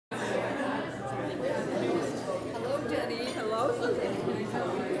Hello, Jenny. Hello.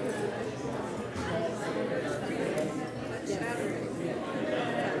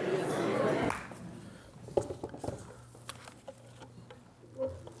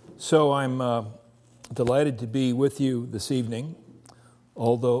 So I'm delighted to be with you this evening,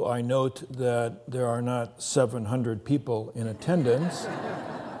 although I note that there are not 700 people in attendance.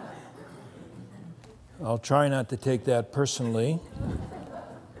 I'll try not to take that personally.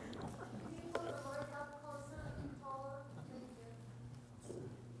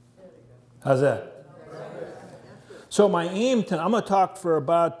 How's that? So my aim tonight, I'm going to talk for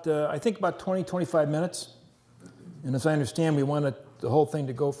about, I think about 20, 25 minutes. And as I understand, we want the whole thing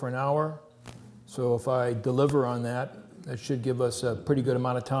to go for an hour. So if I deliver on that, that should give us a pretty good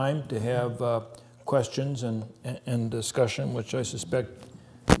amount of time to have questions and discussion, which I suspect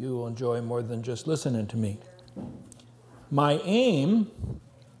you will enjoy more than just listening to me. My aim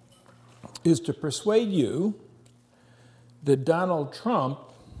is to persuade you that Donald Trump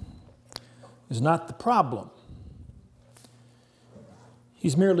is not the problem.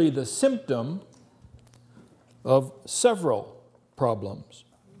 He's merely the symptom of several problems.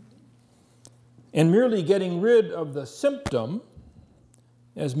 And merely getting rid of the symptom,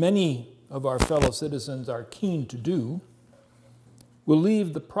 as many of our fellow citizens are keen to do, will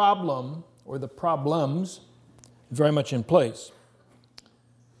leave the problem or the problems very much in place.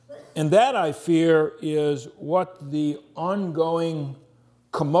 And that, I fear, is what the ongoing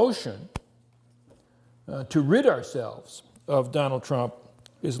commotion to rid ourselves of Donald Trump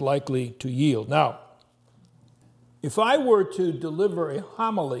is likely to yield. Now, if I were to deliver a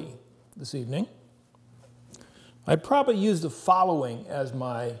homily this evening, I'd probably use the following as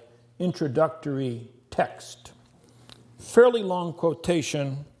my introductory text. Fairly long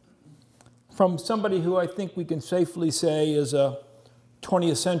quotation from somebody who I think we can safely say is a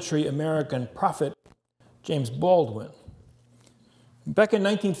 20th century American prophet, James Baldwin. Back in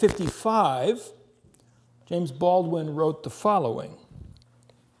 1955, James Baldwin wrote the following: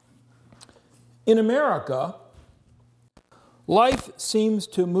 "In America, life seems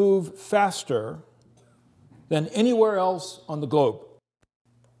to move faster than anywhere else on the globe.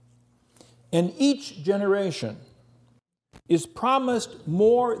 And each generation is promised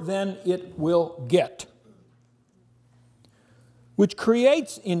more than it will get, which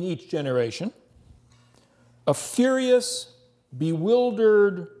creates in each generation a furious,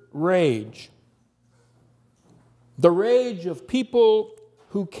 bewildered rage, the rage of people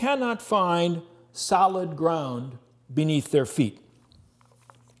who cannot find solid ground beneath their feet."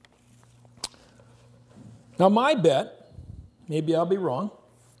 Now, my bet, maybe I'll be wrong,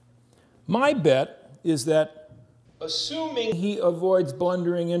 my bet is that assuming he avoids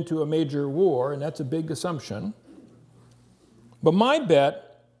blundering into a major war, and that's a big assumption, but my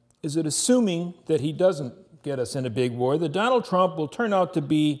bet is that assuming that he doesn't get us in a big war, that Donald Trump will turn out to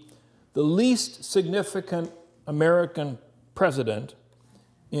be the least significant American president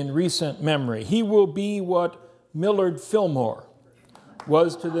in recent memory. He will be what Millard Fillmore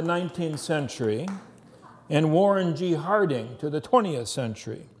was to the 19th century and Warren G. Harding to the 20th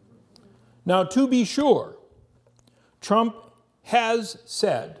century. Now, to be sure, Trump has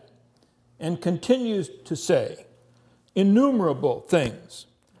said and continues to say innumerable things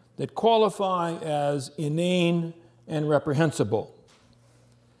that qualify as inane and reprehensible.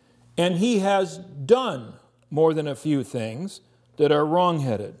 And he has done more than a few things that are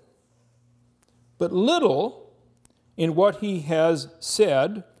wrong-headed. But little in what he has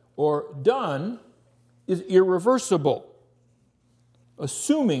said or done is irreversible,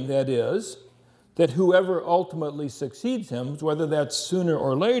 assuming, that is, that whoever ultimately succeeds him, whether that's sooner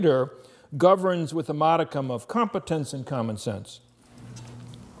or later, governs with a modicum of competence and common sense.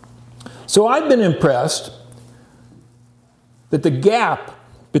 So I've been impressed that the gap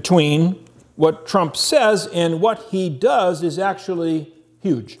between what Trump says and what he does is actually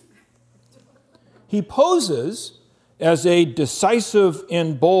huge. He poses as a decisive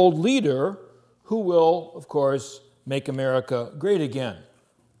and bold leader who will, of course, make America great again.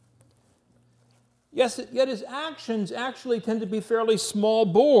 Yes, yet his actions actually tend to be fairly small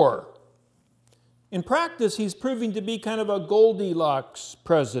bore. In practice, he's proving to be kind of a Goldilocks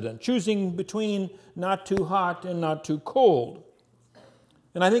president, choosing between not too hot and not too cold.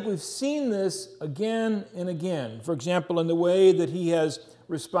 And I think we've seen this again and again. For example, in the way that he has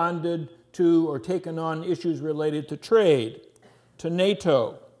responded to or taken on issues related to trade, to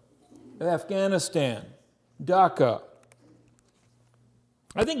NATO, Afghanistan, DACA.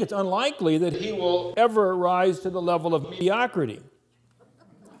 I think it's unlikely that he will ever rise to the level of mediocrity.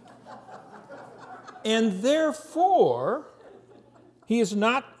 And therefore, he is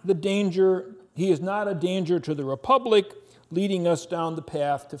not the danger He is not a danger to the republic, leading us down the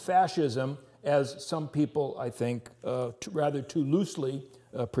path to fascism, as some people, I think, rather too loosely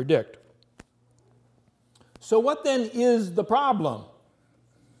predict. So what then is the problem?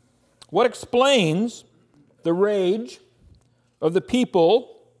 What explains the rage of the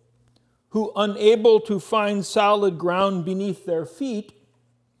people who, unable to find solid ground beneath their feet,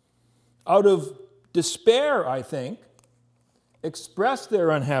 out of despair, I think, express their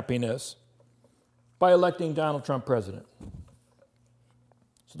unhappiness by electing Donald Trump president?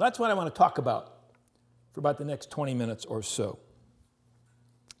 So that's what I want to talk about for about the next 20 minutes or so.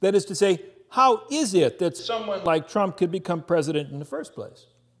 That is to say, how is it that someone like Trump could become president in the first place?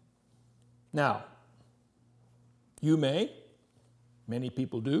 Now, you may, many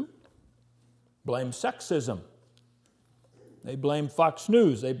people do, blame sexism. They blame Fox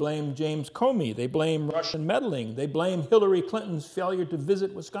News. They blame James Comey. They blame Russian meddling. They blame Hillary Clinton's failure to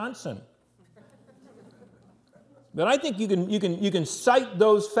visit Wisconsin. But I think you can cite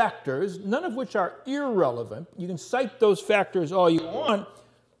those factors, none of which are irrelevant. You can cite those factors all you want,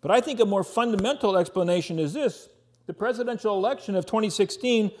 but I think a more fundamental explanation is this. The presidential election of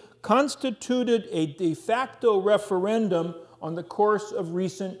 2016 constituted a de facto referendum on the course of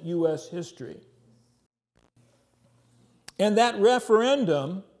recent U.S. history. And that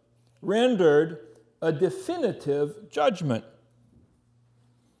referendum rendered a definitive judgment.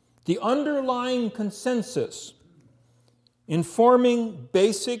 The underlying consensus informing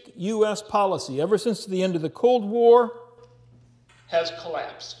basic U.S. policy ever since the end of the Cold War has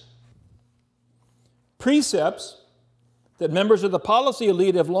collapsed. Precepts that members of the policy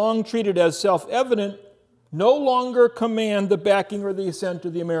elite have long treated as self-evident no longer command the backing or the assent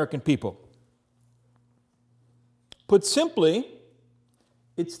of the American people. Put simply,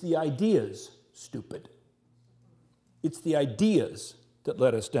 it's the ideas, stupid. It's the ideas that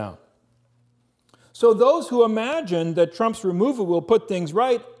let us down. So those who imagine that Trump's removal will put things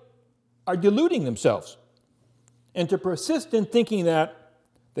right are deluding themselves. And to persist in thinking that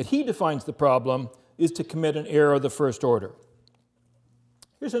he defines the problem is to commit an error of the first order.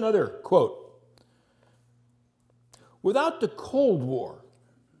 Here's another quote. Without the Cold War,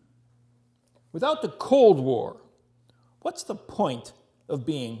 what's the point of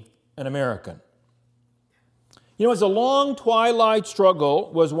being an American? You know, as the long twilight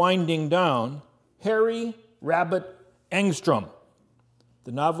struggle was winding down, Harry Rabbit Angstrom,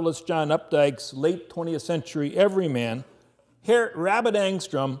 the novelist John Updike's late 20th century everyman, Rabbit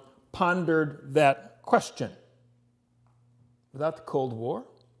Angstrom pondered that question. Without the Cold War,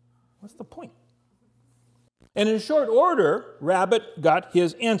 what's the point? And in short order, Rabbit got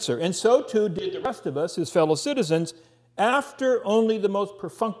his answer, and so too did the rest of us, his fellow citizens, after only the most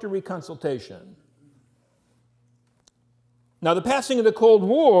perfunctory consultation. Now, the passing of the Cold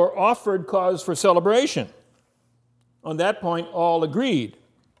War offered cause for celebration. On that point, all agreed.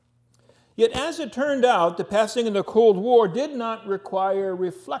 Yet, as it turned out, the passing of the Cold War did not require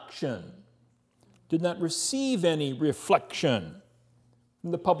reflection, did not receive any reflection from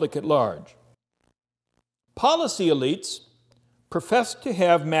the public at large. Policy elites professed to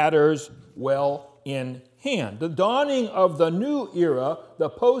have matters well in hand. The dawning of the new era, the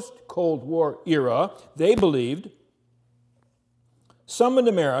post-Cold War era, they believed, summoned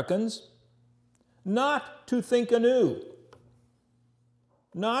Americans not to think anew,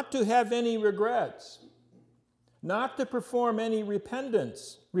 not to have any regrets, not to perform any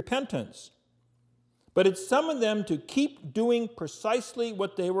repentance, but it summoned them to keep doing precisely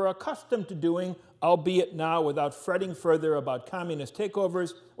what they were accustomed to doing, albeit now without fretting further about communist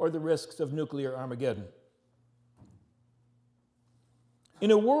takeovers or the risks of nuclear Armageddon.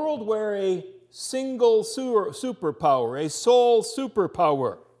 In a world where a single superpower, a sole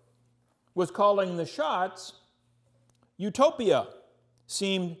superpower, was calling the shots, utopia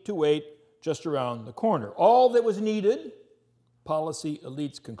seemed to wait just around the corner. All that was needed, policy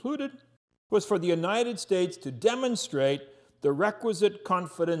elites concluded, was for the United States to demonstrate the requisite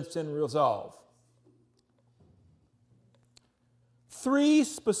confidence and resolve. 3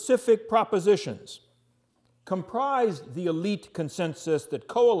 specific propositions comprised the elite consensus that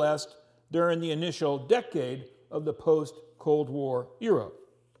coalesced during the initial decade of the post-Cold War era.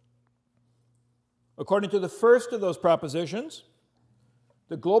 According to the first of those propositions,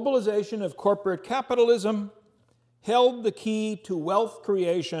 the globalization of corporate capitalism held the key to wealth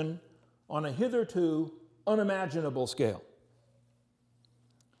creation on a hitherto unimaginable scale.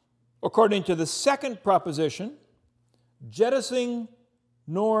 According to the second proposition, jettisoning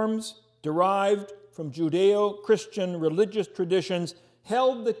norms derived from Judeo-Christian religious traditions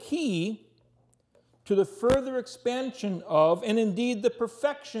held the key to the further expansion of, and indeed the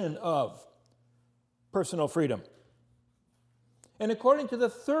perfection of, personal freedom. And according to the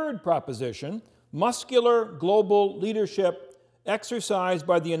third proposition, muscular global leadership exercised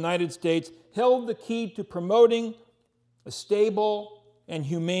by the United States held the key to promoting a stable and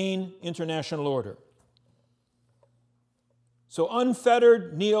humane international order. So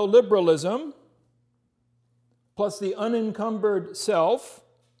unfettered neoliberalism plus the unencumbered self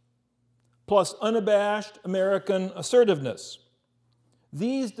plus unabashed American assertiveness.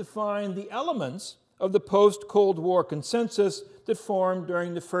 These define the elements of the post-Cold War consensus that formed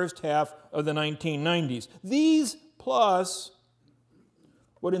during the first half of the 1990s. These plus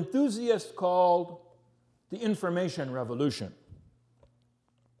what enthusiasts called the information revolution.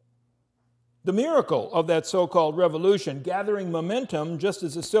 The miracle of that so-called revolution, gathering momentum just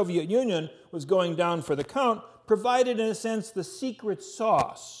as the Soviet Union was going down for the count, provided, in a sense, the secret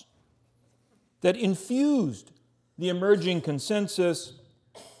sauce that infused the emerging consensus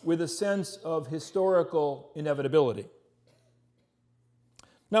with a sense of historical inevitability.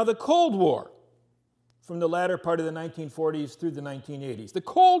 Now, the Cold War, from the latter part of the 1940s through the 1980s, the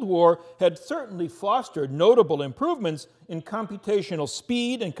Cold War had certainly fostered notable improvements in computational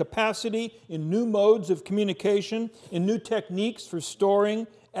speed and capacity, in new modes of communication, in new techniques for storing,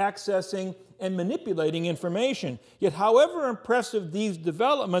 accessing, and manipulating information. Yet, however impressive these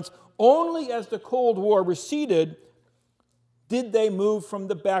developments, only as the Cold War receded did they move from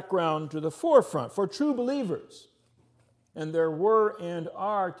the background to the forefront. For true believers, and there were and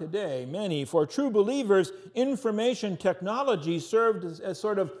are today many, for true believers, information technology served as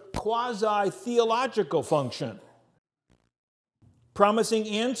sort of quasi-theological function, promising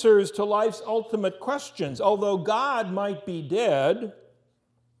answers to life's ultimate questions. Although God might be dead,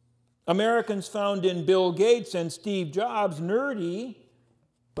 Americans found in Bill Gates and Steve Jobs nerdy,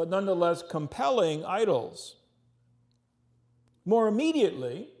 but nonetheless compelling idols. More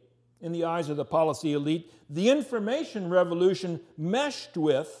immediately, in the eyes of the policy elite, the information revolution meshed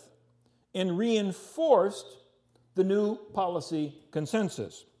with and reinforced the new policy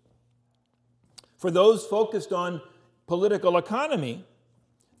consensus. For those focused on political economy,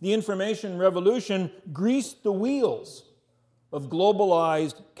 the information revolution greased the wheels of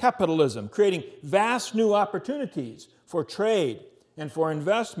globalized capitalism, creating vast new opportunities for trade and for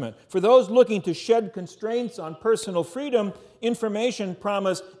investment. For those looking to shed constraints on personal freedom, information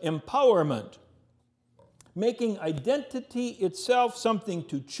promised empowerment, making identity itself something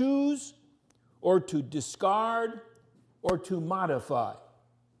to choose or to discard or to modify.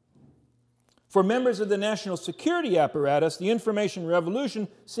 For members of the national security apparatus, the information revolution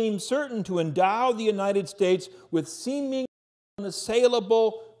seemed certain to endow the United States with seemingly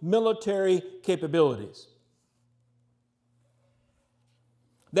unassailable military capabilities.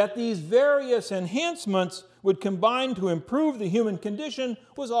 That these various enhancements would combine to improve the human condition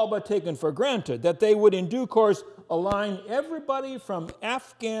was all but taken for granted. That they would in due course align everybody from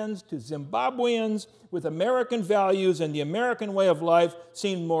Afghans to Zimbabweans with American values and the American way of life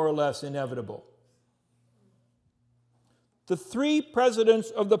seemed more or less inevitable. The three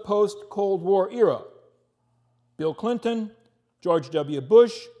presidents of the post-Cold War era, Bill Clinton, George W.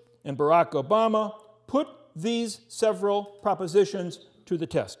 Bush, and Barack Obama, put these several propositions to the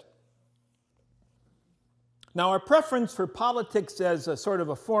test. Now, our preference for politics as a sort of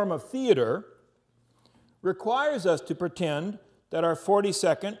a form of theater requires us to pretend that our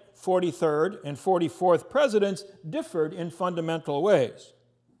 42nd, 43rd, and 44th presidents differed in fundamental ways.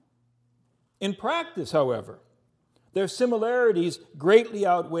 In practice, however, their similarities greatly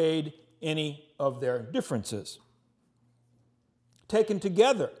outweighed any of their differences. Taken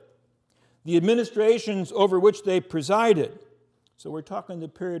together, the administrations over which they presided, so we're talking the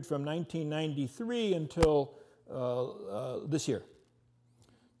period from 1993 until this year.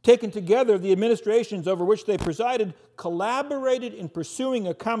 Taken together, the administrations over which they presided collaborated in pursuing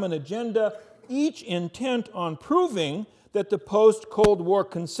a common agenda, each intent on proving that the post-Cold War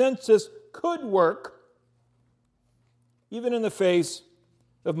consensus could work, even in the face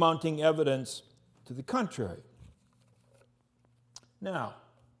of mounting evidence to the contrary. Now,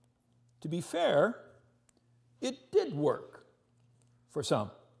 to be fair, it did work for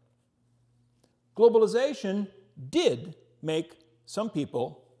some. Globalization did make some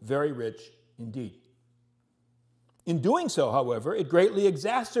people very rich indeed. In doing so, however, it greatly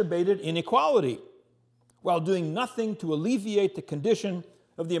exacerbated inequality while doing nothing to alleviate the condition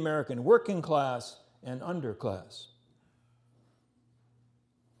of the American working class and underclass.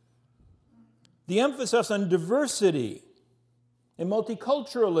 The emphasis on diversity and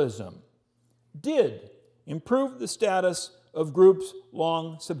multiculturalism did improve the status of groups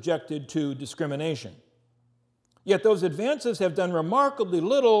long subjected to discrimination. Yet those advances have done remarkably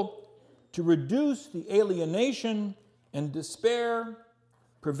little to reduce the alienation and despair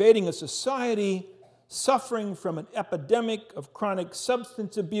pervading a society suffering from an epidemic of chronic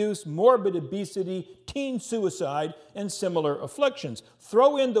substance abuse, morbid obesity, teen suicide, and similar afflictions.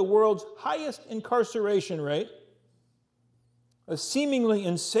 Throw in the world's highest incarceration rate, a seemingly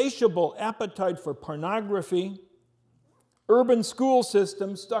insatiable appetite for pornography, urban school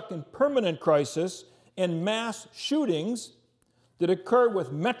systems stuck in permanent crisis, and mass shootings that occur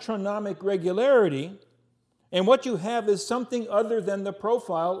with metronomic regularity, and what you have is something other than the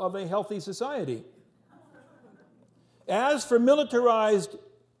profile of a healthy society. As for militarized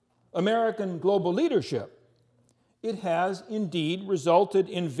American global leadership, it has indeed resulted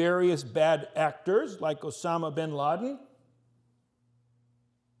in various bad actors like Osama bin Laden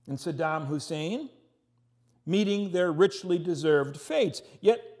and Saddam Hussein meeting their richly deserved fates.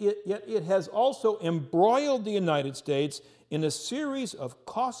 Yet it has also embroiled the United States in a series of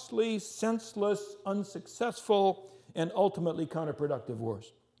costly, senseless, unsuccessful, and ultimately counterproductive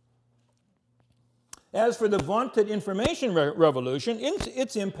wars. As for the vaunted information revolution,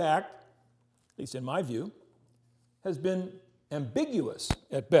 its impact, at least in my view, has been ambiguous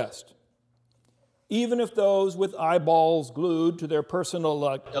at best. Even if those with eyeballs glued to their personal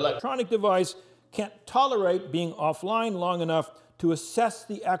electronic device can't tolerate being offline long enough to assess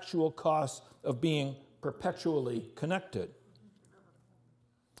the actual costs of being perpetually connected.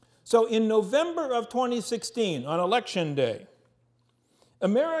 So in November of 2016, on Election Day,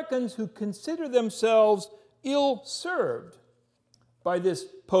 Americans who consider themselves ill-served by this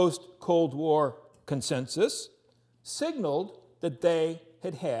post-Cold War consensus signaled that they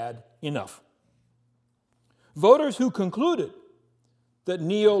had had enough. Voters who concluded that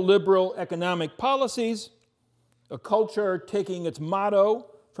neoliberal economic policies, a culture taking its motto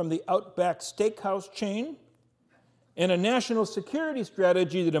from the Outback Steakhouse chain, and a national security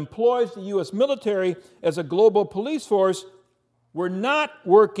strategy that employs the U.S. military as a global police force were not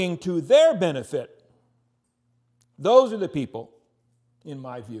working to their benefit. Those are the people, in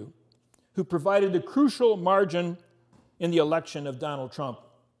my view, who provided the crucial margin in the election of Donald Trump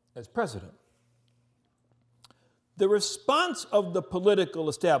as president. The response of the political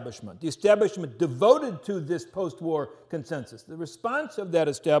establishment, the establishment devoted to this post-war consensus, the response of that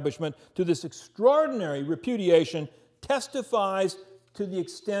establishment to this extraordinary repudiation testifies to the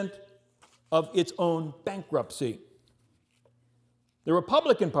extent of its own bankruptcy. The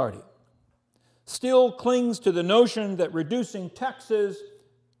Republican Party still clings to the notion that reducing taxes,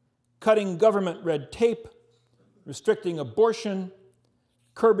 cutting government red tape, restricting abortion,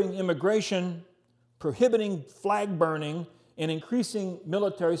 curbing immigration, prohibiting flag burning, and increasing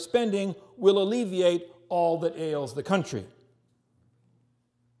military spending will alleviate all that ails the country.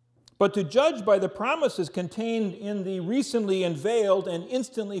 But to judge by the promises contained in the recently unveiled and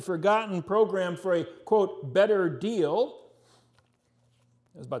instantly forgotten program for a, quote, better deal,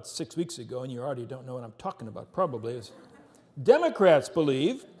 that was about 6 weeks ago, and you already don't know what I'm talking about, probably, is Democrats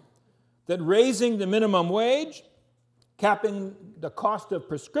believe that raising the minimum wage, capping the cost of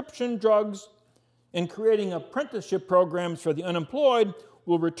prescription drugs, and creating apprenticeship programs for the unemployed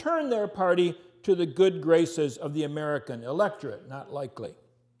will return their party to the good graces of the American electorate. Not likely.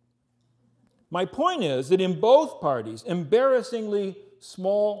 My point is that in both parties, embarrassingly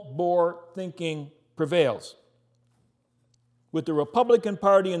small-bore thinking prevails, with the Republican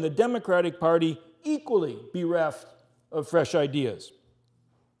Party and the Democratic Party equally bereft of fresh ideas.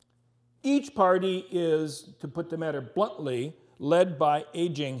 Each party is, to put the matter bluntly, led by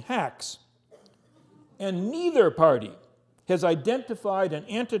aging hacks. And neither party has identified an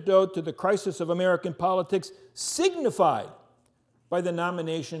antidote to the crisis of American politics signified by the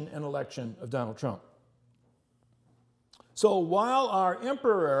nomination and election of Donald Trump. So while our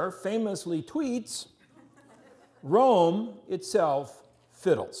emperor famously tweets, Rome itself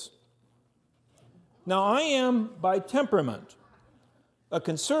fiddles. Now, I am by temperament a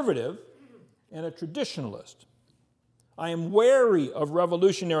conservative and a traditionalist. I am wary of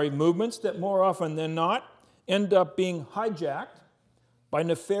revolutionary movements that more often than not end up being hijacked by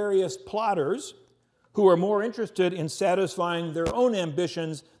nefarious plotters who are more interested in satisfying their own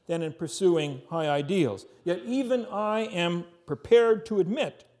ambitions than in pursuing high ideals. Yet even I am prepared to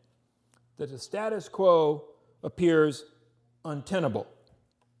admit that the status quo appears untenable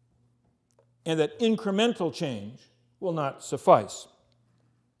and that incremental change will not suffice.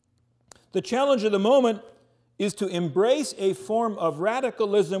 The challenge of the moment is to embrace a form of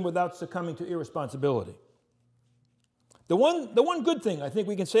radicalism without succumbing to irresponsibility. The one good thing I think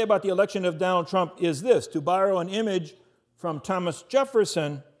we can say about the election of Donald Trump is this: to borrow an image from Thomas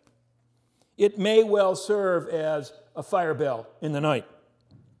Jefferson, it may well serve as a fire bell in the night.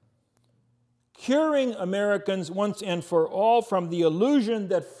 curing Americans once and for all from the illusion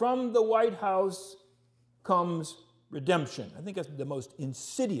that from the White House comes redemption. I think that's the most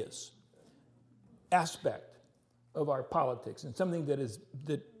insidious aspect of our politics, and something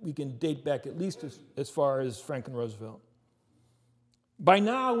that we can date back at least as far as Franklin Roosevelt. By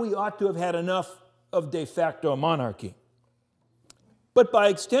now, we ought to have had enough of de facto monarchy. But by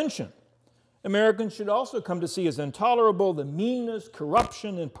extension, Americans should also come to see as intolerable the meanness,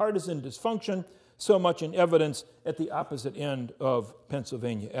 corruption, and partisan dysfunction so much in evidence at the opposite end of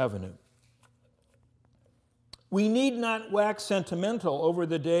Pennsylvania Avenue. We need not wax sentimental over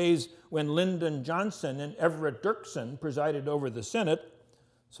the days when Lyndon Johnson and Everett Dirksen presided over the Senate.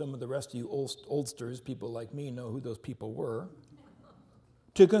 Some of the rest of you oldsters, people like me, know who those people were.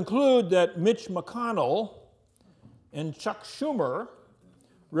 To conclude that Mitch McConnell and Chuck Schumer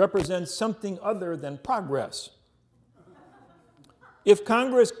represent something other than progress. If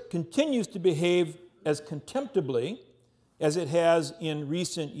Congress continues to behave as contemptibly as it has in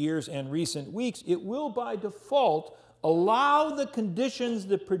recent years and recent weeks, it will by default allow the conditions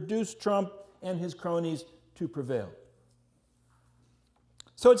that produce Trump and his cronies to prevail.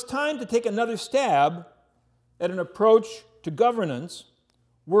 So it's time to take another stab at an approach to governance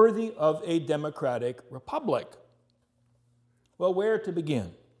worthy of a democratic republic. Well, where to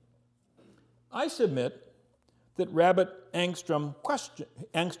begin? I submit that Rabbit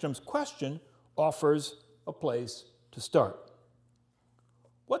Angstrom's question offers a place to start.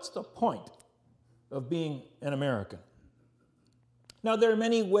 What's the point of being an American? Now, there are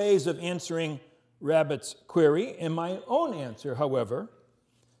many ways of answering Rabbit's query, and my own answer, however,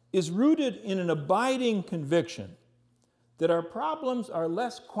 is rooted in an abiding conviction that our problems are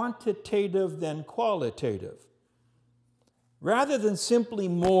less quantitative than qualitative. Rather than simply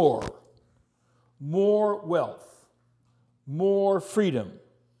more wealth, more freedom,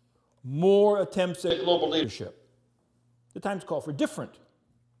 more attempts at global leadership, the times call for different.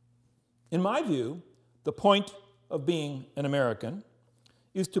 In my view, the point of being an American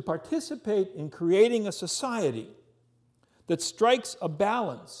is to participate in creating a society that strikes a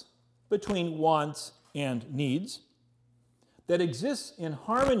balance between wants and needs, that exists in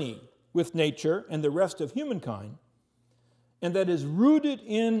harmony with nature and the rest of humankind, and that is rooted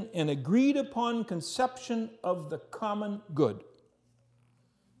in an agreed-upon conception of the common good.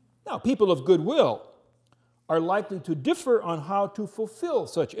 Now, people of goodwill are likely to differ on how to fulfill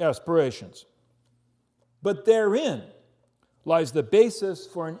such aspirations, but therein lies the basis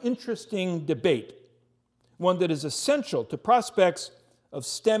for an interesting debate, one that is essential to prospects of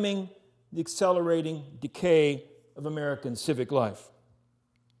stemming the accelerating decay of American civic life.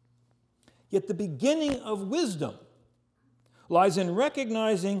 Yet the beginning of wisdom lies in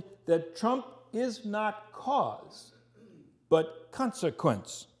recognizing that Trump is not cause, but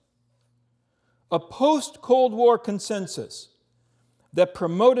consequence. A post-Cold War consensus that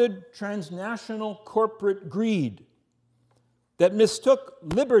promoted transnational corporate greed, that mistook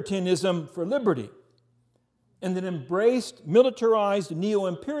libertinism for liberty, and that embraced militarized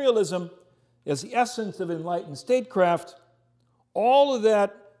neo-imperialism as the essence of enlightened statecraft, all of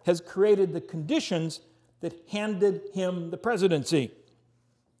that has created the conditions that handed him the presidency.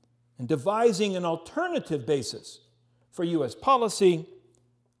 And devising an alternative basis for U.S. policy,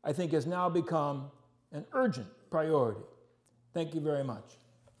 I think, has now become an urgent priority. Thank you very much.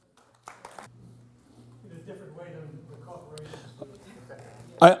 In a different way than the corporations.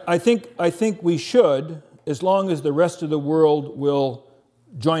 I think we should, as long as the rest of the world will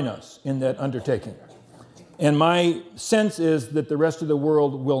join us in that undertaking. And my sense is that the rest of the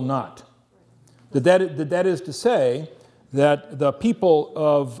world will not. That is to say that the people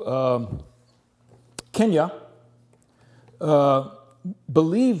of Kenya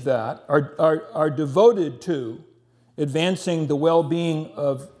believe that, are devoted to advancing the well-being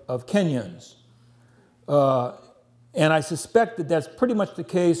of Kenyans. And I suspect that that's pretty much the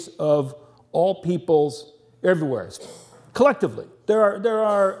case of all peoples everywhere, collectively. There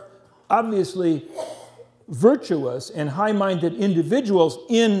are obviously virtuous and high-minded individuals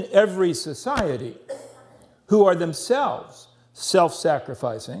in every society who are themselves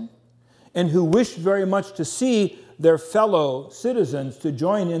self-sacrificing and who wish very much to see their fellow citizens to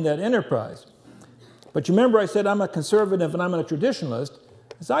join in that enterprise. But you remember I said I'm a conservative and I'm a traditionalist,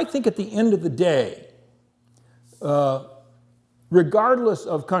 because I think at the end of the day, regardless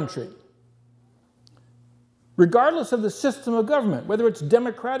of country, regardless of the system of government, whether it's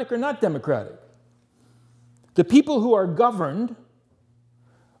democratic or not democratic, the people who are governed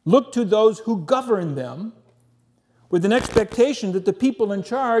look to those who govern them with an expectation that the people in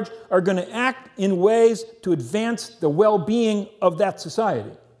charge are going to act in ways to advance the well-being of that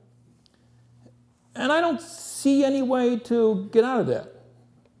society. And I don't see any way to get out of that.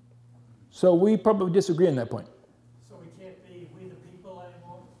 So we probably disagree on that point. So we can't be we the people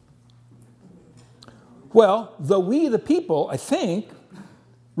anymore? Well, the we the people, I think,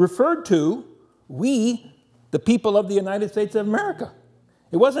 referred to we the people of the United States of America.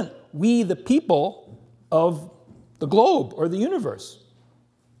 It wasn't we the people of the globe or the universe.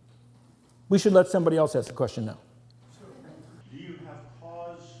 We should let somebody else ask the question now. Do you have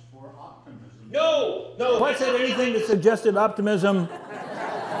cause for optimism? No, no. If I said anything that suggested optimism,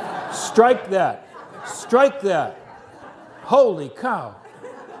 strike that. Strike that. Holy cow.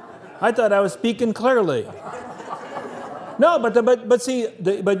 I thought I was speaking clearly. No, but see,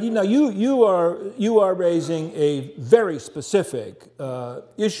 but you know, you are raising a very specific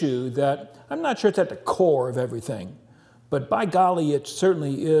issue that I'm not sure it's at the core of everything, but by golly, it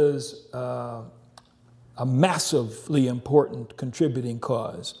certainly is a massively important contributing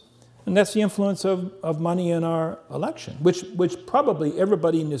cause, and that's the influence of money in our election, which probably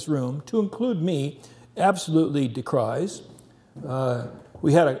everybody in this room, to include me, absolutely decries.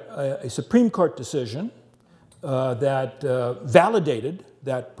 We had a Supreme Court decision that validated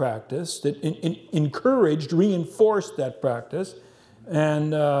that practice, that encouraged, reinforced that practice,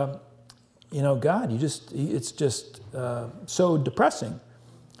 and you know, God, it's just so depressing.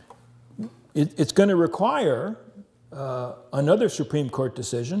 It's going to require another Supreme Court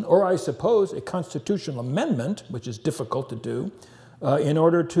decision, or I suppose a constitutional amendment, which is difficult to do, in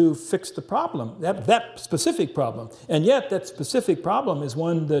order to fix the problem, that specific problem. And yet, that specific problem is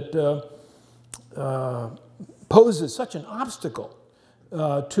one that poses such an obstacle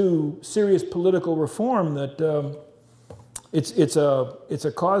to serious political reform that it's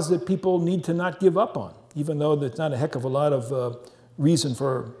a cause that people need to not give up on, even though there's not a heck of a lot of reason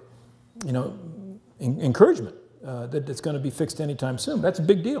for, you know, encouragement that it's going to be fixed anytime soon. That's a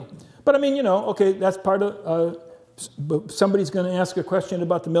big deal. But I mean, you know, okay, that's part of. Somebody's going to ask a question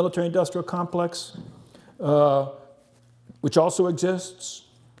about the military-industrial complex, which also exists.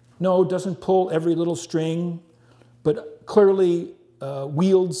 No, doesn't pull every little string, but clearly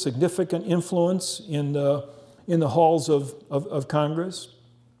wields significant influence in the halls of Congress,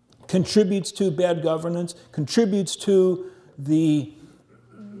 contributes to bad governance, contributes to the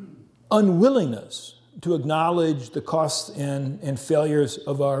unwillingness to acknowledge the costs and failures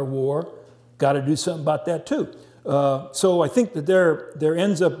of our war. Got to do something about that too. So I think that there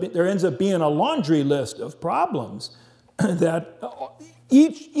ends up being a laundry list of problems that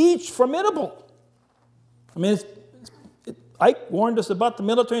each formidable. I mean, Ike warned us about the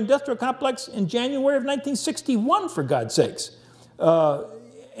military-industrial complex in January of 1961, for God's sakes.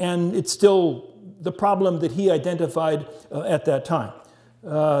 And it's still the problem that he identified at that time.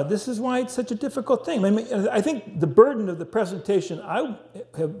 This is why it's such a difficult thing. I mean, I think the burden of the presentation I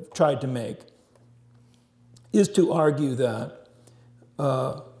have tried to make is to argue that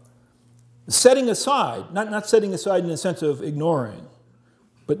setting aside, not setting aside in the sense of ignoring,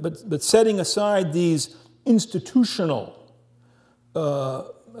 but setting aside these institutional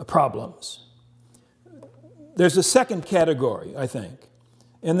problems, there's a second category, I think,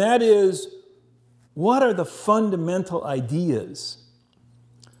 and that is, what are the fundamental ideas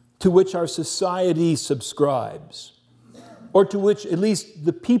to which our society subscribes, or to which at least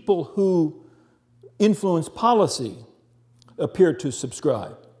the people who influence policy appear to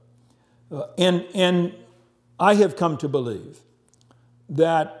subscribe? And I have come to believe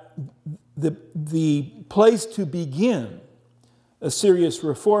that the place to begin a serious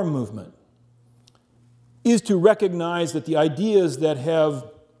reform movement is to recognize that the ideas that have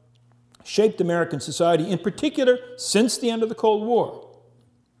shaped American society, in particular since the end of the Cold War,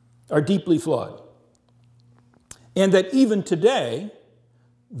 are deeply flawed. And that even today,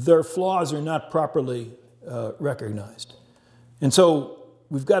 their flaws are not properly recognized. And so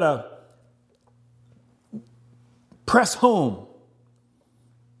we've got to press home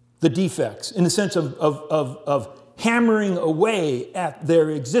the defects in the sense of hammering away at their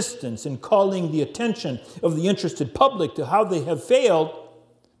existence and calling the attention of the interested public to how they have failed,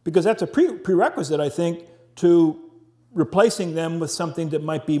 because that's a prerequisite, I think, to replacing them with something that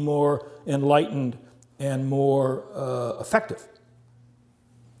might be more enlightened and more effective.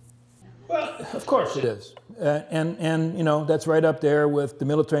 Well, of course it is. And you know, that's right up there with the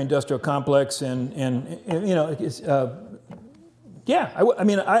military-industrial complex and you know, it's, yeah, I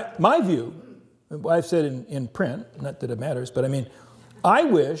mean, my view, what I've said in print, not that it matters, but I mean, I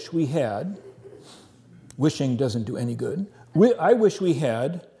wish we had, wishing doesn't do any good, I wish we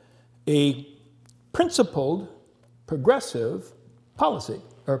had a principled, progressive policy,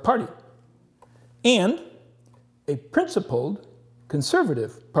 or party, and a principled,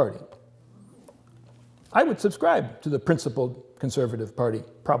 conservative party. I would subscribe to the principled conservative party,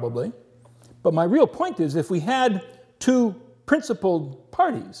 probably. But my real point is, if we had two principled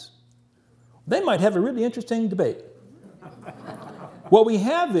parties, they might have a really interesting debate. What we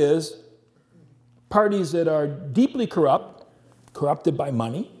have is parties that are deeply corrupt, corrupted by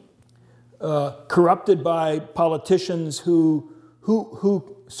money, corrupted by politicians who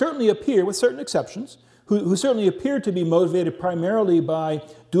certainly appear, with certain exceptions, who certainly appear to be motivated primarily by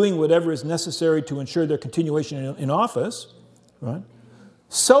doing whatever is necessary to ensure their continuation in office, right?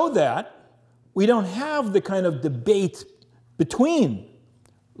 So that we don't have the kind of debate between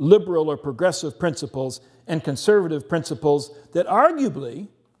liberal or progressive principles and conservative principles that arguably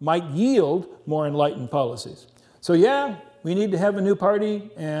might yield more enlightened policies. So yeah, we need to have a new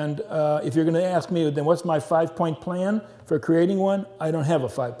party, and if you're going to ask me, then what's my 5-point plan for creating one? I don't have a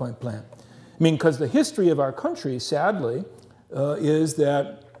 5-point plan. I mean, because the history of our country, sadly, is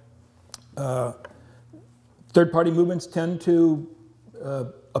that third-party movements tend to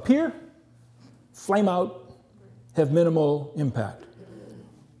appear, flame out, have minimal impact.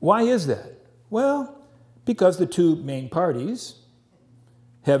 Why is that? Well, because the two main parties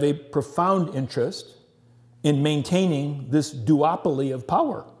have a profound interest in maintaining this duopoly of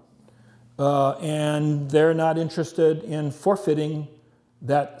power. And they're not interested in forfeiting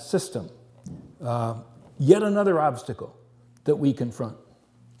that system. Yet another obstacle that we confront.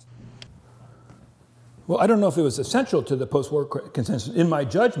 Well, I don't know if it was essential to the post-war consensus. In my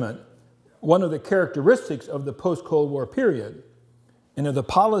judgment, one of the characteristics of the post-Cold War period and of the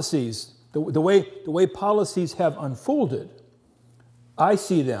policies, the way policies have unfolded, I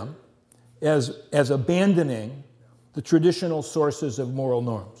see them as abandoning the traditional sources of moral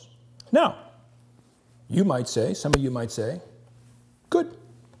norms. Now, you might say, some of you might say, good.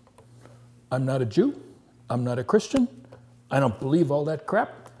 I'm not a Jew. I'm not a Christian. I don't believe all that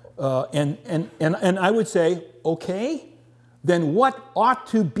crap. And I would say, okay, then what ought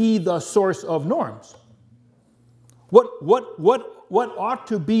to be the source of norms? What ought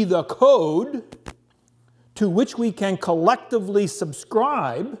to be the code to which we can collectively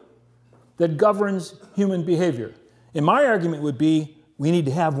subscribe that governs human behavior? And my argument would be, we need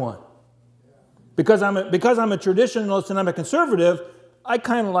to have one. Because I'm a traditionalist and I'm a conservative, I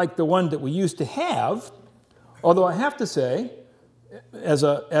kind of like the one that we used to have, although I have to say, as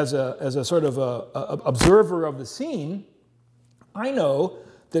a sort of observer of the scene, I know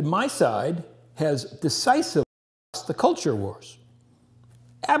that my side has decisively lost the culture wars.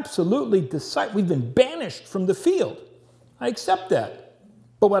 Absolutely decisively. We've been banished from the field. I accept that.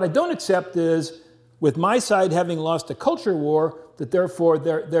 But what I don't accept is, with my side having lost a culture war, that therefore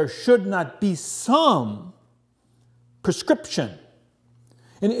there should not be some prescription.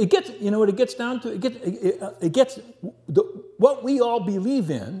 And it gets, you know what it gets down to? What we all believe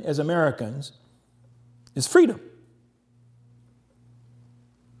in as Americans is freedom.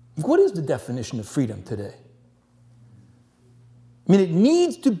 What is the definition of freedom today? I mean, it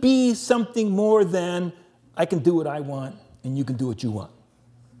needs to be something more than I can do what I want and you can do what you want.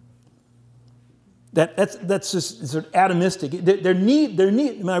 That's just sort of atomistic.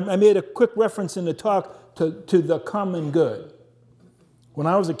 I made a quick reference in the talk to the common good. When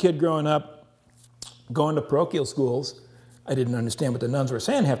I was a kid growing up, going to parochial schools, I didn't understand what the nuns were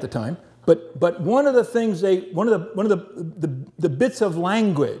saying half the time. But one of the things one of the bits of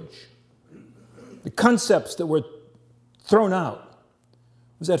language, the concepts that were thrown out,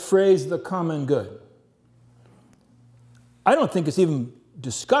 was that phrase, the common good. I don't think it's even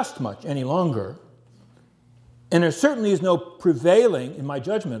discussed much any longer. And there certainly is no prevailing, in my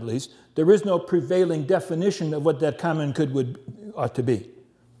judgment at least, there is no prevailing definition of what that common good ought to be.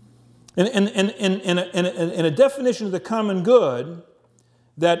 And a definition of the common good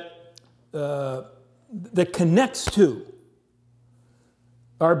that connects to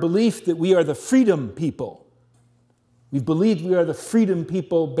our belief that we are the freedom people. We've believed we are the freedom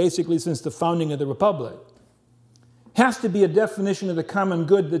people basically since the founding of the Republic. Has to be a definition of the common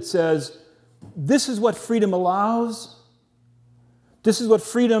good that says, this is what freedom allows. This is what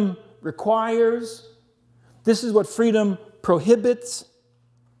freedom requires. This is what freedom prohibits.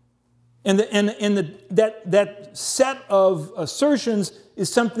 And that set of assertions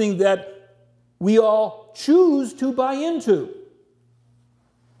is something that we all choose to buy into.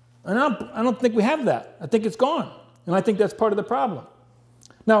 And I don't think we have that. I think it's gone. And I think that's part of the problem.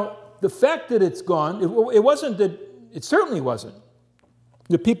 Now, the fact that it's gone, it certainly wasn't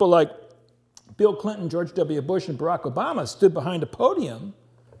that people like Bill Clinton, George W. Bush, and Barack Obama stood behind a podium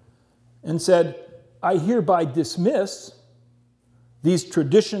and said, I hereby dismiss these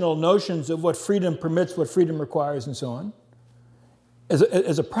traditional notions of what freedom permits, what freedom requires, and so on.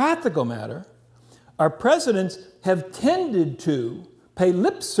 As a practical matter, our presidents have tended to pay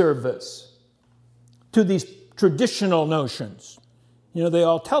lip service to these traditional notions. You know, they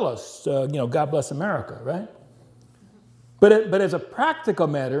all tell us, you know, God bless America, right? But as a practical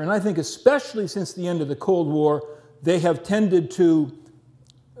matter, and I think especially since the end of the Cold War, they have tended to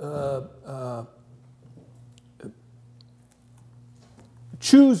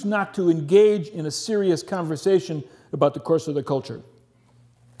choose not to engage in a serious conversation about the course of the culture.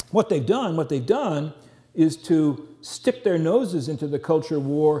 What they've done is to stick their noses into the culture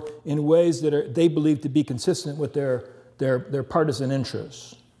war in ways that they believe to be consistent with their partisan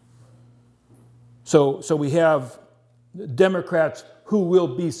interests. So we have Democrats who will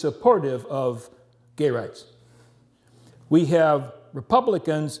be supportive of gay rights. We have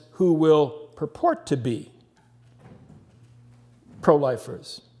Republicans who will purport to be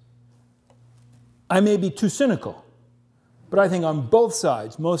pro-lifers. I may be too cynical, but I think on both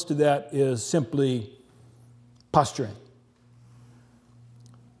sides, most of that is simply posturing.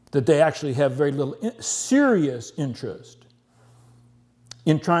 That they actually have very little serious interest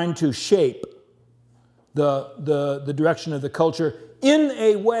in trying to shape the direction of the culture in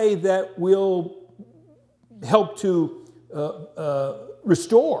a way that will help to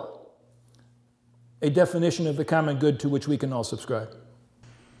restore a definition of the common good to which we can all subscribe.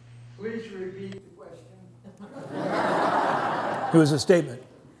 Please repeat the question. It was a statement.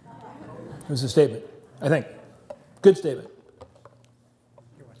 It was a statement, I think. Good statement.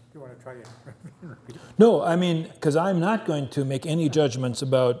 You want to try to repeat? No, I mean, because I'm not going to make any judgments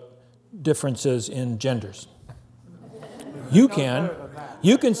about differences in genders. You can.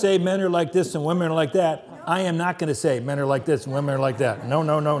 You can say men are like this and women are like that. I am not going to say men are like this and women are like that. No,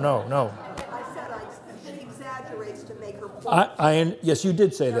 no, no, no, no. I said she exaggerates to make her point. Yes, you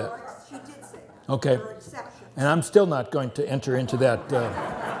did say that. She did say that. Okay. There are exceptions. And I'm still not going to enter into that.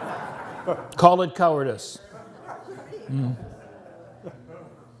 Call it cowardice. Mm.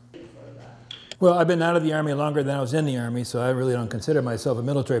 Well, I've been out of the Army longer than I was in the Army, so I really don't consider myself a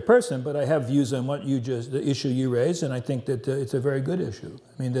military person, but I have views on what the issue you raised, and I think that it's a very good issue.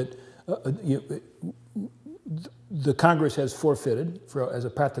 I mean, that the Congress has forfeited, as a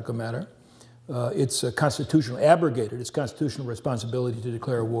practical matter, its abrogated its constitutional responsibility to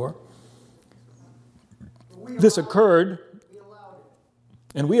declare war. This occurred,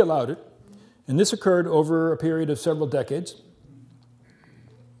 and we allowed it, and this occurred over a period of several decades.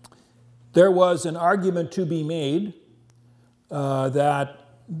 There was an argument to be made that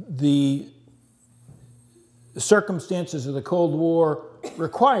the circumstances of the Cold War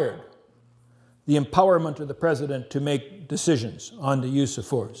required the empowerment of the president to make decisions on the use of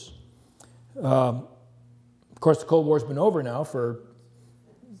force. Of course, the Cold War's been over now for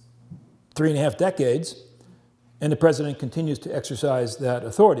 3.5 decades, and the president continues to exercise that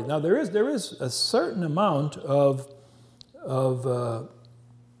authority. Now, there is a certain amount of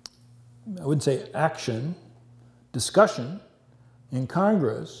I wouldn't say action, discussion in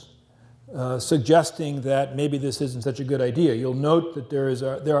Congress suggesting that maybe this isn't such a good idea. You'll note that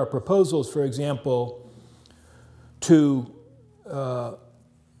there are proposals, for example, for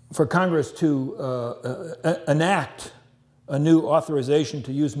Congress to enact a new authorization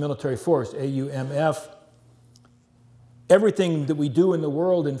to use military force, AUMF. Everything that we do in the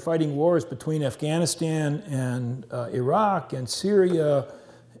world in fighting wars between Afghanistan and Iraq and Syria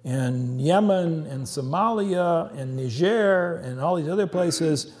and Yemen and Somalia and Niger and all these other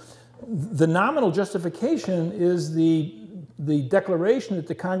places, the nominal justification is the declaration that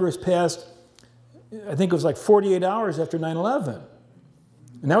the Congress passed, I think it was like 48 hours after 9/11.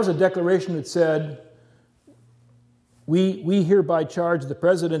 And that was a declaration that said, we hereby charge the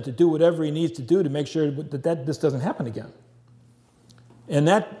president to do whatever he needs to do to make sure that this doesn't happen again. And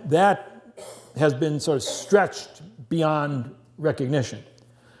that has been sort of stretched beyond recognition.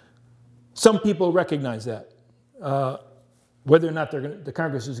 Some people recognize that. Whether or not the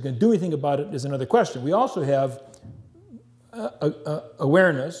Congress is going to do anything about it is another question. We also have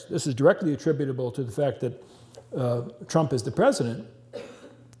awareness, this is directly attributable to the fact that Trump is the president,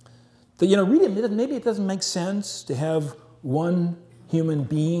 that, you know, really maybe it doesn't make sense to have one human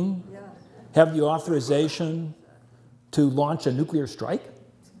being have the authorization to launch a nuclear strike.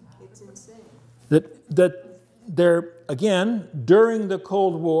 It's insane. That there, again, during the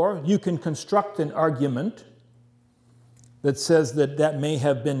Cold War, you can construct an argument that says that that may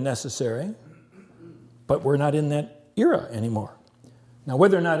have been necessary, but we're not in that era anymore. Now,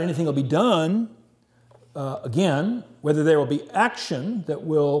 whether or not anything will be done, again, whether there will be action that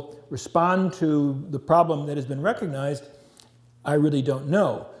will respond to the problem that has been recognized, I really don't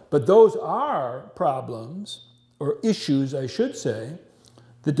know. But those are problems, or issues, I should say,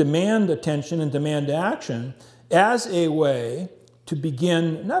 that demand attention and demand action as a way to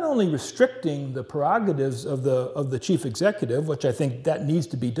begin not only restricting the prerogatives of the chief executive, which I think that needs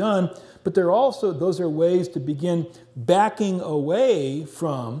to be done, but those are ways to begin backing away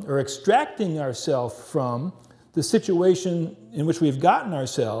from or extracting ourselves from the situation in which we've gotten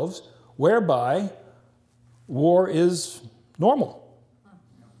ourselves, whereby war is normal.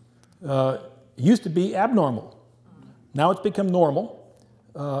 It used to be abnormal. Now it's become normal.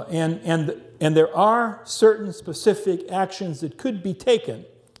 And there are certain specific actions that could be taken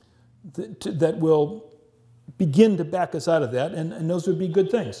that will begin to back us out of that, and those would be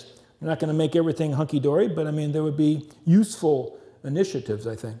good things. We're not going to make everything hunky-dory, but I mean, there would be useful initiatives,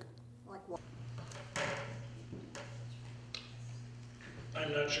 I think.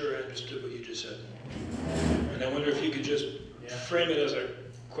 I'm not sure I understood what you just said. And I wonder if you could just frame it as a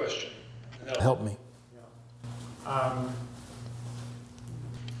question. That'll help me.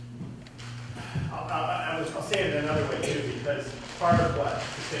 I'll say it another way too, because part of what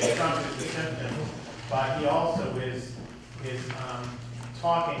to say Trump is a symptom, but he also is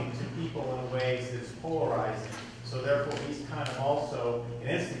talking to people in ways that's polarizing. So therefore, he's kind of also an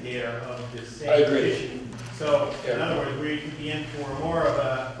instigator of this same issue. So in other words, we could be in for more of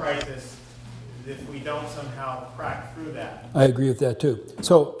a crisis if we don't somehow crack through that. I agree with that too.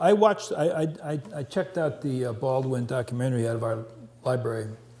 So I checked out the Baldwin documentary out of our library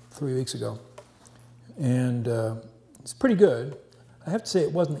 3 weeks ago. And it's pretty good. I have to say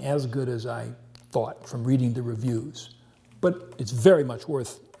it wasn't as good as I thought from reading the reviews, but it's very much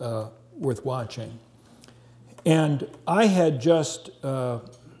worth watching. And I had just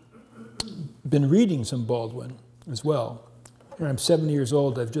been reading some Baldwin as well. And I'm 70 years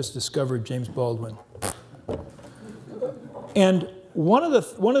old. I've just discovered James Baldwin. And one of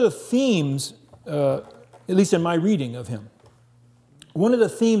the themes, at least in my reading of him, one of the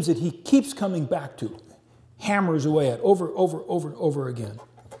themes that he keeps coming back to, hammers away at over and over again,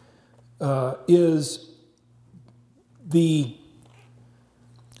 is the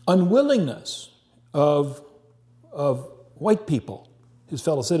unwillingness of white people, his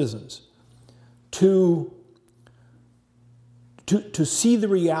fellow citizens, to see the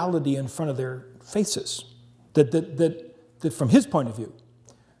reality in front of their faces. That from his point of view,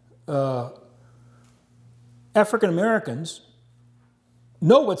 African Americans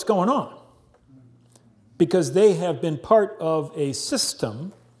know what's going on because they have been part of a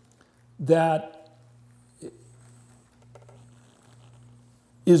system that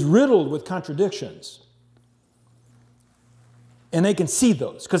is riddled with contradictions. And they can see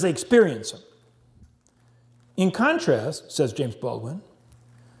those because they experience them. In contrast, says James Baldwin,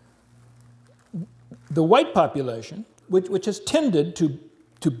 the white population, which has tended to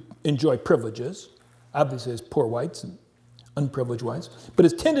enjoy privileges, obviously as poor whites and unprivileged whites, but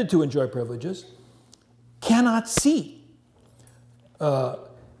has tended to enjoy privileges, cannot see. And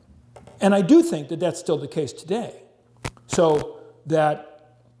I do think that that's still the case today. So that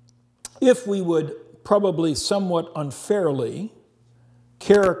if we would probably somewhat unfairly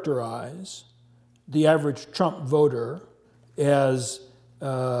characterize the average Trump voter as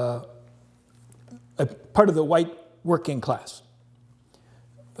a part of the white working class,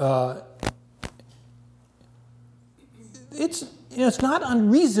 it's not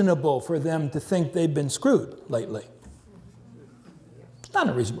unreasonable for them to think they've been screwed lately. It's not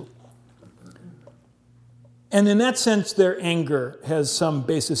unreasonable. And in that sense, their anger has some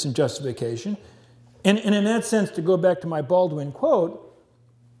basis and justification. And in that sense, to go back to my Baldwin quote,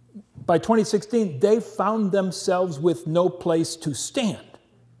 by 2016, they found themselves with no place to stand.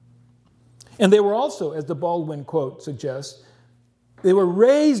 And they were also, as the Baldwin quote suggests, they were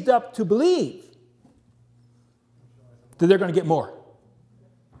raised up to believe that they're going to get more.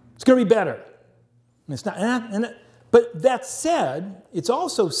 It's going to be better. And it's not, but that said, it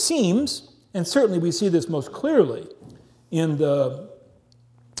also seems, and certainly we see this most clearly in the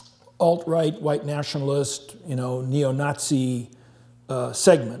alt-right, white nationalist, neo-Nazi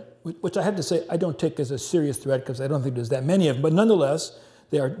segment, which I have to say I don't take as a serious threat because I don't think there's that many of them. But nonetheless,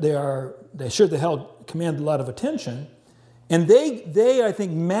 they sure the hell command a lot of attention, and they I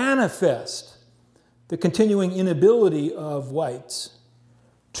think manifest the continuing inability of whites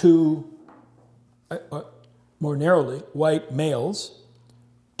to, more narrowly, white males,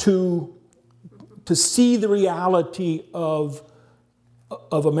 to see the reality of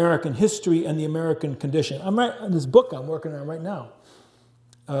American history and the American condition. I'm right in this book I'm working on right now.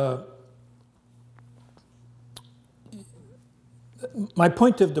 My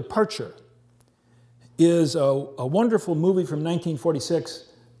point of departure is a wonderful movie from 1946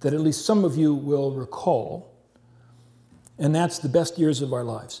 that at least some of you will recall. And that's the best years of our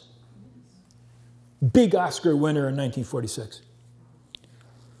lives. Big Oscar winner in 1946.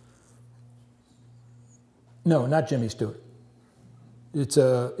 No, not Jimmy Stewart. It's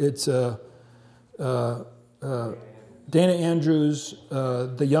Dana Andrews,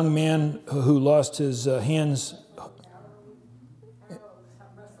 the young man who lost his hands.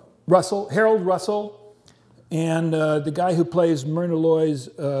 Harold Russell, and the guy who plays Myrna Loy's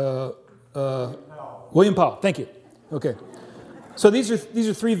William Powell. Thank you. Okay, so these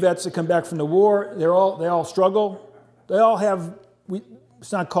are three vets that come back from the war. They all struggle. They all have.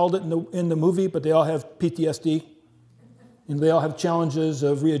 It's not called it in the movie, but they all have PTSD, and they all have challenges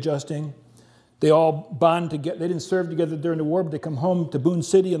of readjusting. They all bond together. They didn't serve together during the war, but they come home to Boone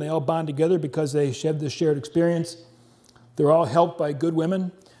City and they all bond together because they have this shared experience. They're all helped by good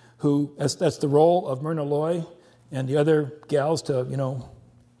women who, that's the role of Myrna Loy and the other gals to,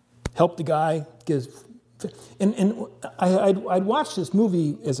 help the guy. And I'd watched this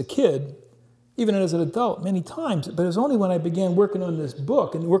movie as a kid, even as an adult, many times, but it was only when I began working on this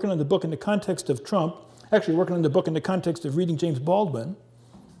book, and working on the book in the context of Trump, actually working on the book in the context of reading James Baldwin,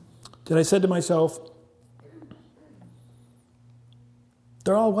 that I said to myself,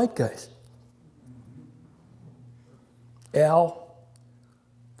 they're all white guys. Al,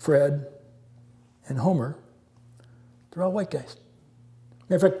 Fred, and Homer, they're all white guys.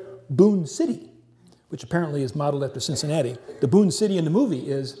 Matter of fact, Boone City, which apparently is modeled after Cincinnati, the Boone City in the movie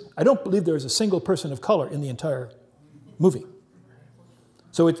is, I don't believe there is a single person of color in the entire movie.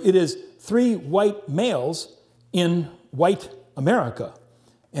 So it is three white males in white America.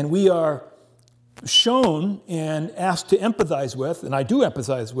 And we are shown and asked to empathize with, and I do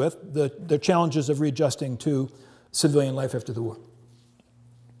empathize with, the challenges of readjusting to civilian life after the war.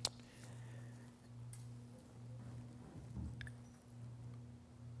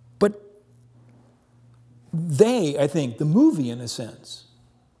 But I think, the movie in a sense,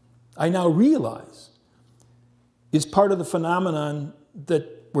 I now realize, is part of the phenomenon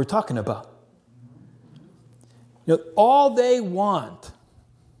that we're talking about. All they want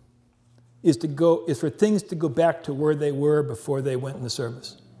is for things to go back to where they were before they went in the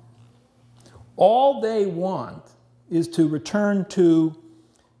service. All they want is to return to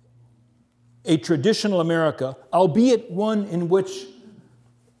a traditional America, albeit one in which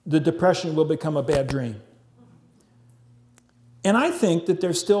the Depression will become a bad dream. And I think that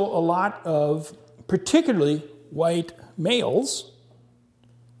there's still a lot of, particularly white males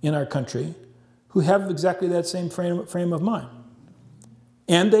in our country, who have exactly that same frame of mind.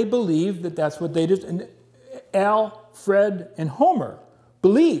 And they believe that that's what they did. And Al, Fred, and Homer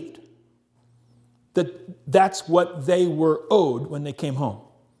believed that that's what they were owed when they came home.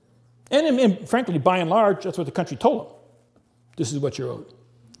 And frankly, by and large, that's what the country told them. This is what you're owed.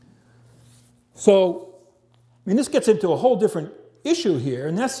 So, this gets into a whole different issue here,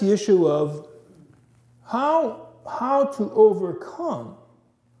 and that's the issue of how to overcome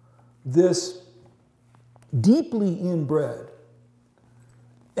this deeply inbred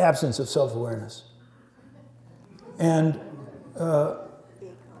absence of self-awareness. And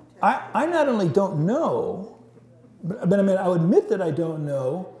I not only don't know, but I'll admit that I don't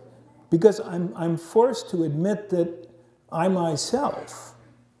know because I'm forced to admit that I myself,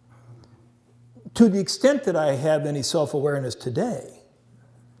 to the extent that I have any self-awareness today,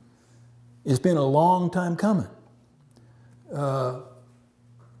 it's been a long time coming. But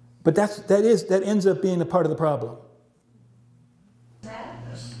that ends up being a part of the problem.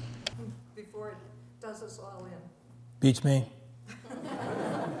 Before it does us all in. Beats me.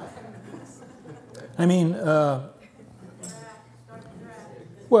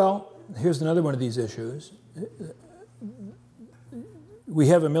 Well, here's another one of these issues. We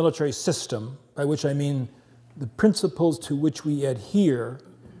have a military system, by which I mean the principles to which we adhere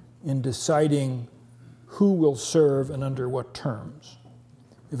in deciding who will serve and under what terms.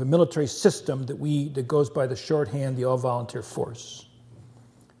 We have a military system that goes by the shorthand, the all-volunteer force.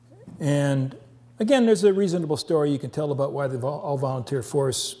 And again, there's a reasonable story you can tell about why the all-volunteer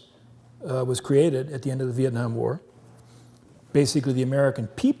force was created at the end of the Vietnam War. Basically, the American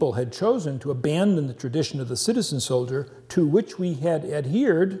people had chosen to abandon the tradition of the citizen soldier to which we had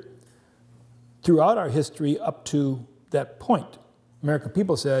adhered throughout our history up to that point. American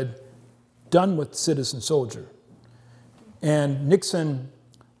people said, done with citizen soldier. And Nixon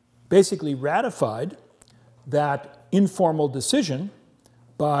basically ratified that informal decision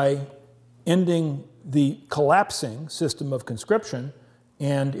by ending the collapsing system of conscription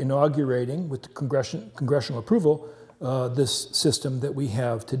and inaugurating, with the congressional approval, this system that we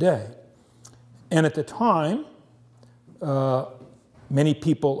have today. And at the time, many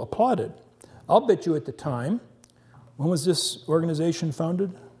people applauded. I'll bet you at the time, When was this organization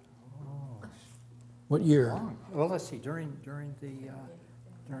founded? What year? Well, let's see, during the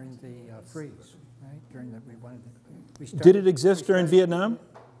freeze, right? We started, Did it exist during Vietnam?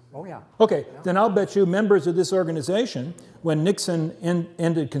 Oh, yeah. Okay, then I'll bet you members of this organization, when Nixon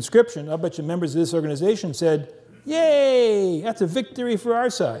ended conscription, I'll bet you members of this organization said, yay, that's a victory for our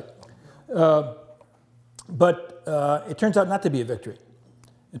side. But it turns out not to be a victory.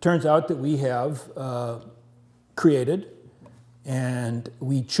 It turns out that we have created and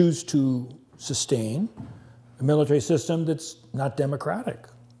we choose to sustain a military system that's not democratic,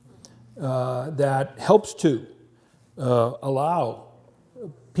 that helps to allow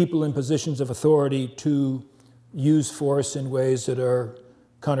people in positions of authority to use force in ways that are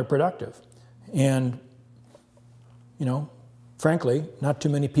counterproductive. And, you know, frankly, not too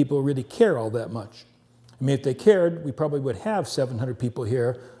many people really care all that much. I mean, if they cared, we probably would have 700 people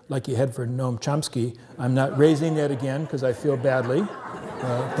here like you had for Noam Chomsky. I'm not raising that again because I feel badly,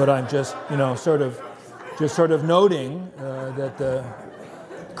 but I'm just, you know, sort of noting that the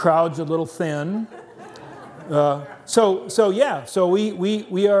crowd's a little thin. So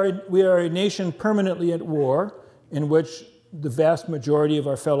we are a nation permanently at war in which the vast majority of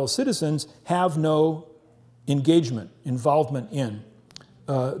our fellow citizens have no engagement, involvement in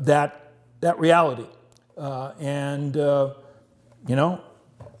that reality. You know,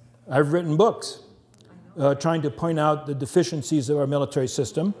 I've written books trying to point out the deficiencies of our military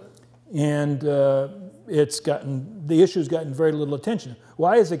system, and the issue's gotten very little attention.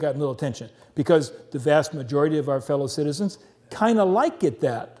 Why has it gotten little attention? Because the vast majority of our fellow citizens kind of like it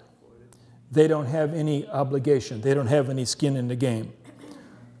that they don't have any obligation, they don't have any skin in the game.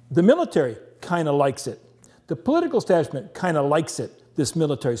 The military kind of likes it. The political establishment kind of likes it, this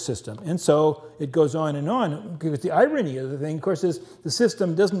military system. And so it goes on and on. Because the irony of the thing, of course, is the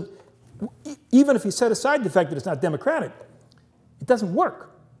system doesn't, even if you set aside the fact that it's not democratic, it doesn't work.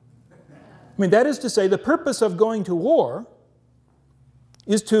 I mean, that is to say, the purpose of going to war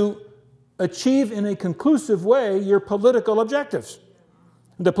is to achieve in a conclusive way your political objectives.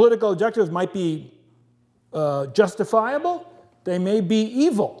 The political objectives might be justifiable, they may be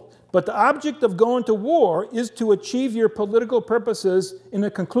evil. But the object of going to war is to achieve your political purposes in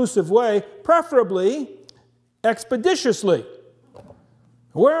a conclusive way, preferably expeditiously.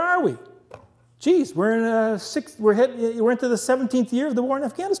 Where are we? Geez, we're into the 17th year of the war in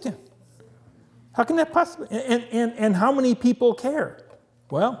Afghanistan. How can that possibly? And how many people care?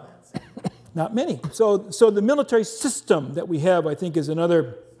 Well, not many. So the military system that we have, I think, is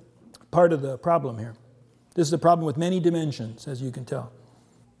another part of the problem here. This is a problem with many dimensions, as you can tell.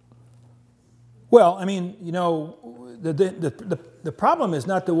 Well, I mean, you know, the problem is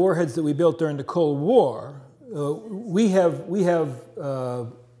not the warheads that we built during the Cold War. We have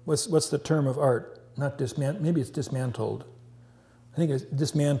what's the term of art? Not dismantled. Maybe it's dismantled. I think it's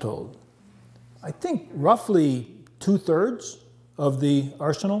dismantled. I think roughly 2/3 of the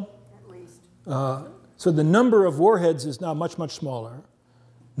arsenal. At least. So the number of warheads is now much, much smaller.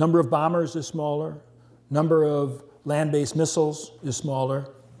 Number of bombers is smaller. Number of land-based missiles is smaller.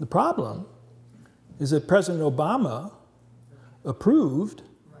 The problem is that President Obama approved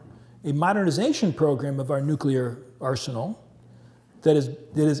a modernization program of our nuclear arsenal that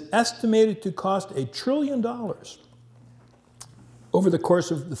is estimated to cost $1 trillion over the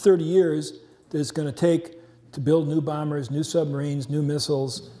course of the 30 years that it's going to take to build new bombers, new submarines, new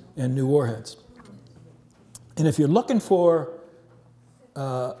missiles, and new warheads. And if you're looking for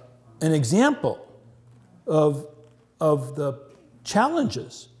an example of the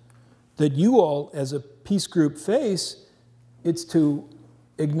challenges that you all as a peace group face, it's to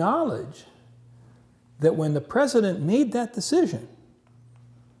acknowledge that when the president made that decision,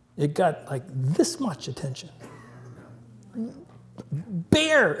 it got like this much attention.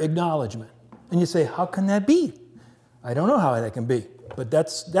 Bare acknowledgement. And you say, how can that be? I don't know how that can be, but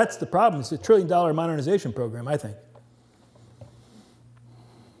that's the problem. It's a $1 trillion modernization program, I think.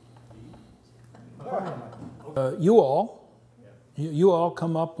 You all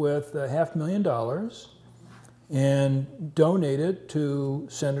come up with $500,000 and donate it to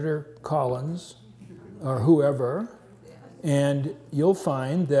Senator Collins or whoever, and you'll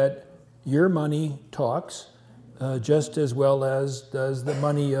find that your money talks just as well as does the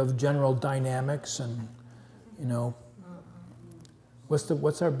money of General Dynamics and, you know,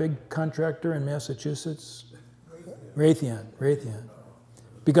 what's our big contractor in Massachusetts? Raytheon.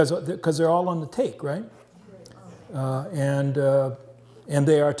 Because they're all on the take, right? And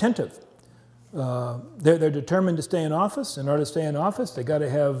they are attentive. They're determined to stay in office. In order to stay in office, they got to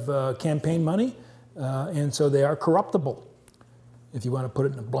have campaign money, and so they are corruptible, if you want to put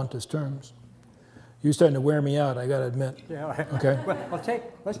it in the bluntest terms. You're starting to wear me out, I got to admit. Yeah. Okay. Well,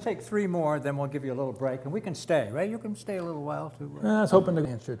 let's take 3 more, then we'll give you a little break, and we can stay, right? You can stay a little while too. I was hoping to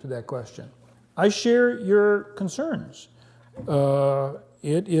answer to that question. I share your concerns.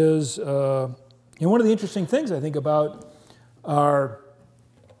 It is, one of the interesting things I think about our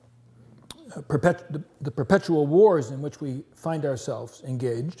the perpetual wars in which we find ourselves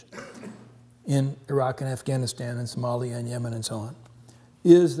engaged in Iraq and Afghanistan and Somalia and Yemen and so on,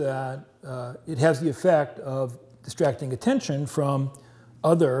 is that it has the effect of distracting attention from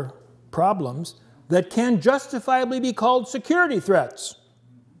other problems that can justifiably be called security threats.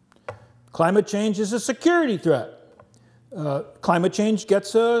 Climate change is a security threat. Climate change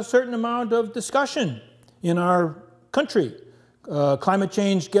gets a certain amount of discussion in our country. Climate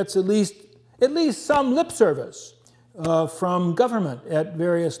change gets at least some lip service from government at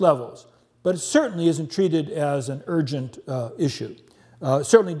various levels, but it certainly isn't treated as an urgent issue. It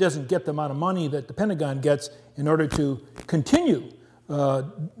certainly doesn't get the amount of money that the Pentagon gets in order to continue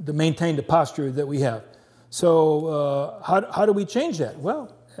to maintain the posture that we have. So how do we change that?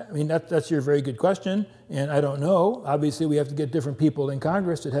 Well, I mean, that's your very good question, and I don't know. Obviously, we have to get different people in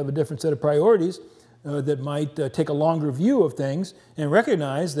Congress that have a different set of priorities that might take a longer view of things and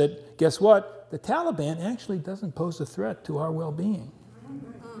recognize that, guess what? The Taliban actually doesn't pose a threat to our well-being.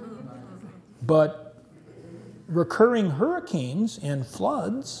 But recurring hurricanes and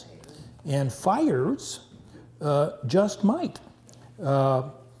floods and fires just might.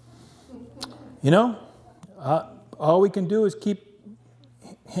 All we can do is keep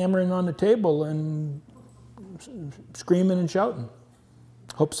hammering on the table and screaming and shouting.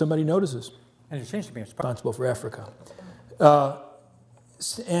 Hope somebody notices. And it seems to be responsible for Africa.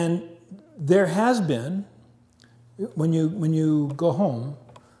 And there has been, when you go home,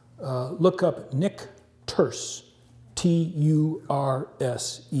 look up Nick Turse, T-U-R-S-E.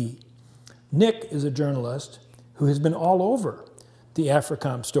 Nick is a journalist who has been all over the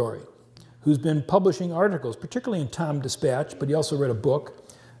AFRICOM story, who's been publishing articles, particularly in Tom Dispatch, but he also read a book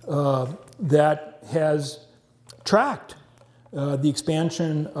that has tracked the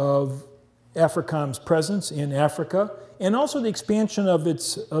expansion of AFRICOM's presence in Africa, and also the expansion of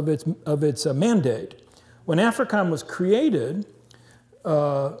its mandate. When AFRICOM was created,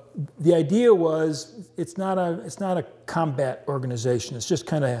 the idea was it's not a combat organization. It's just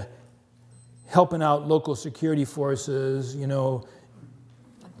kind of helping out local security forces,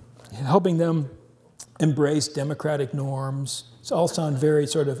 helping them embrace democratic norms. It all sounds very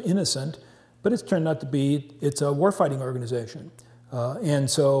sort of innocent, but it's turned out to be, it's a warfighting organization. And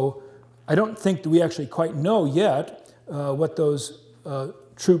so I don't think that we actually quite know yet what those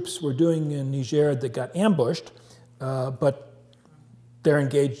troops were doing in Niger that got ambushed, but they're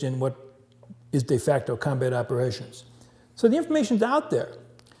engaged in what is de facto combat operations. So the information's out there.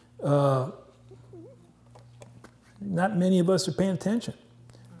 Not many of us are paying attention.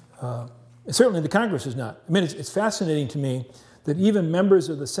 Certainly the Congress is not. I mean, it's fascinating to me that even members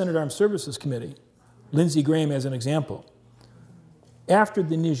of the Senate Armed Services Committee, Lindsey Graham as an example, after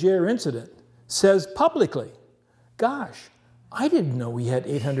the Niger incident, says publicly, gosh, I didn't know we had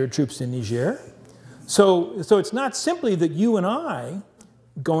 800 troops in Niger. So it's not simply that you and I,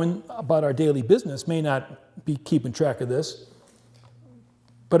 going about our daily business, may not be keeping track of this,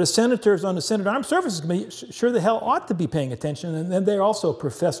 but as senators on the Senate Armed Services Committee sure the hell ought to be paying attention, and then they also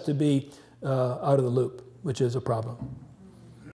profess to be out of the loop, which is a problem.